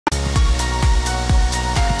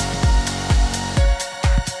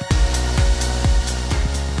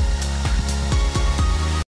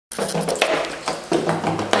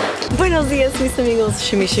Buenos dias, mis amigos.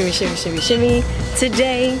 Shimmy, shimmy, shimmy, shimmy, shimmy.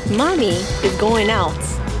 Today, mommy is going out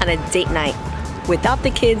on a date night. Without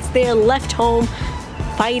the kids, they're left home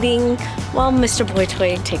fighting while Mr.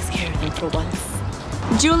 BOYTOY takes care of them for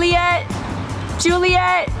once. Juliet!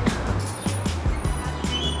 Juliet!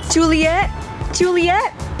 Juliet?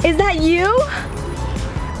 Juliet? Is that you?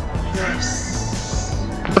 Yes.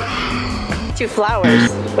 2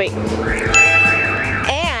 flowers. Wait.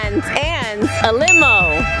 And a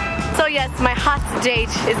limo. So yes, my hot date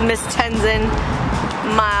is Miss Tenzin,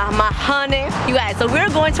 my honey. You guys, so we're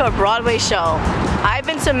going to a Broadway show. I've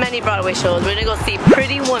been to many Broadway shows. We're gonna go see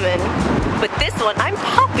Pretty Woman. But this one, I'm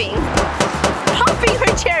popping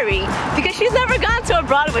her cherry because she's never gone to a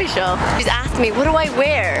Broadway show. She's asked me, what do I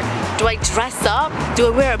wear? Do I dress up? Do I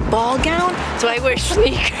wear a ball gown? Do I wear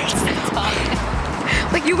sneakers?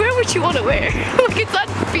 Like, you wear what you want to wear. Like, it's not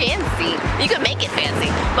fancy. You can make it fancy.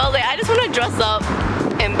 But like, I just want to dress up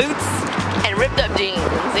in boots and ripped up jeans.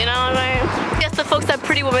 You know what I mean? Yes, the folks at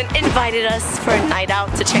Pretty Woman invited us for a night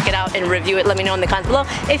out to check it out and review it. Let me know in the comments below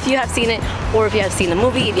if you have seen it or if you have seen the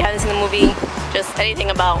movie. If you haven't seen the movie, just anything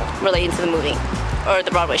about relating to the movie or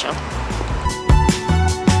the Broadway show.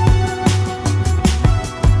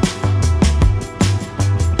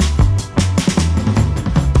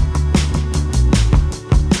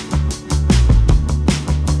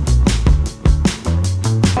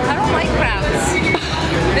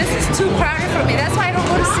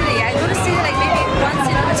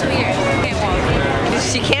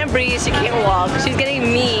 She can't walk. She's getting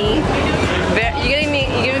me. You're giving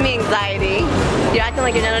me anxiety. You're acting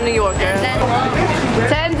like you're not a New Yorker.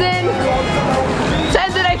 Tenzin!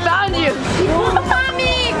 Tenzin, I found you!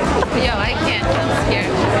 Mommy! Yo, I can't. I'm scared.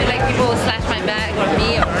 I feel like people will slash my bag or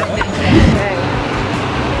me or anything.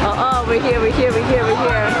 Okay. We're here.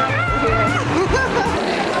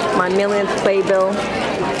 My millionth playbill.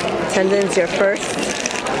 Tenzin's your first.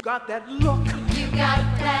 You got that look. You got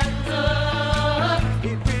that look.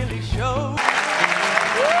 It really shows.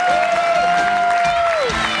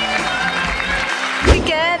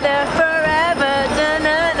 Together forever.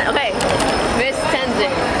 Dun-dun. Okay, Miss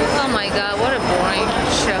Tenzin. Oh my god, what a boring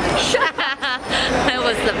show. That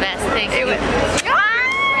was the best thing. It was.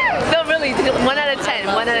 No, really, 1 out of 10.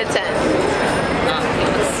 1 out of 10. It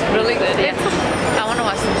was really good. Yeah. I want to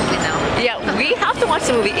watch the movie now. Yeah, we have to watch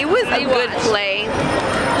the movie. It was a good play.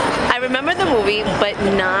 I remember the movie, but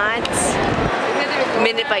not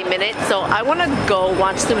minute by minute. So I want to go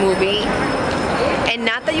watch the movie. And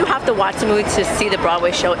not that you have to watch the movie to see the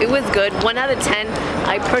Broadway show. It was good. 1 out of 10.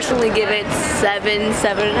 I personally give it 7,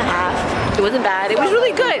 7.5. It wasn't bad. It was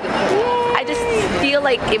really good. I just feel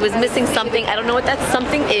like it was missing something. I don't know what that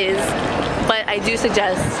something is, but I do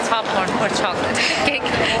suggest popcorn or chocolate cake.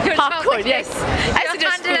 Popcorn, yes. I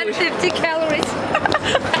suggest 150 calories.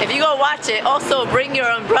 If you go watch it, also bring your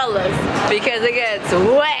umbrellas because it gets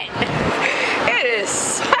wet. It is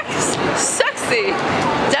sexy.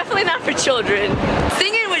 Definitely not for children.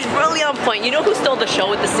 Singing was really on point. You know who stole the show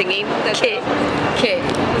with the singing? Kid.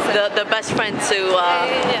 The best friend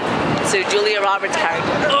to Julia Roberts'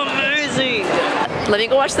 character. Amazing. Let me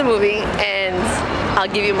go watch the movie and I'll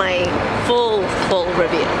give you my full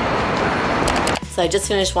review. So I just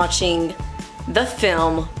finished watching the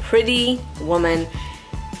film Pretty Woman.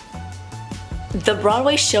 The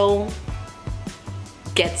Broadway show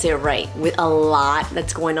gets it right with a lot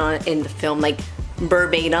that's going on in the film, like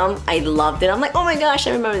verbatim. I loved it. I'm like, oh my gosh,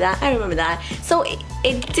 I remember that. So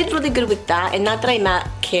it did really good with that, and not that I not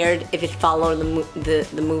cared if it followed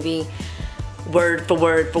the movie word for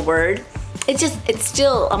word. It's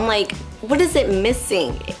still, I'm like, what is it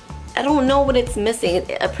missing? I don't know what it's missing.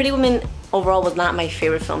 A Pretty Woman overall was not my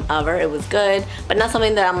favorite film ever. It was good, but not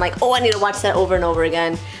something that I'm like, oh, I need to watch that over and over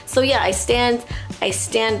again. So yeah, I stand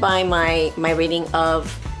by my rating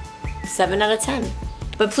of 7 out of 10.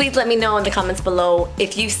 But please let me know in the comments below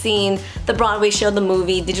if you've seen the Broadway show, the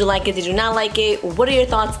movie. Did you like it? Did you not like it? What are your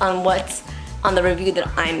thoughts on what's on the review that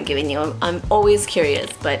I'm giving you? I'm always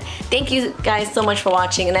curious. But thank you guys so much for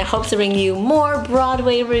watching, and I hope to bring you more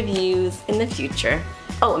Broadway reviews in the future.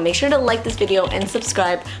 Oh, and make sure to like this video and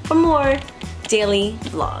subscribe for more daily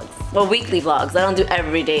vlogs. Well, weekly vlogs. I don't do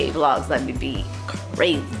everyday vlogs. That would be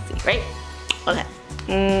crazy, right? Okay.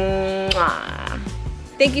 Mwah.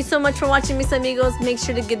 Thank you so much for watching, mis amigos. Make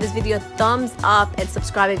sure to give this video a thumbs up and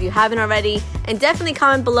subscribe if you haven't already. And definitely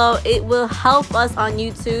comment below. It will help us on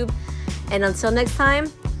YouTube. And until next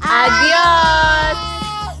time, adios!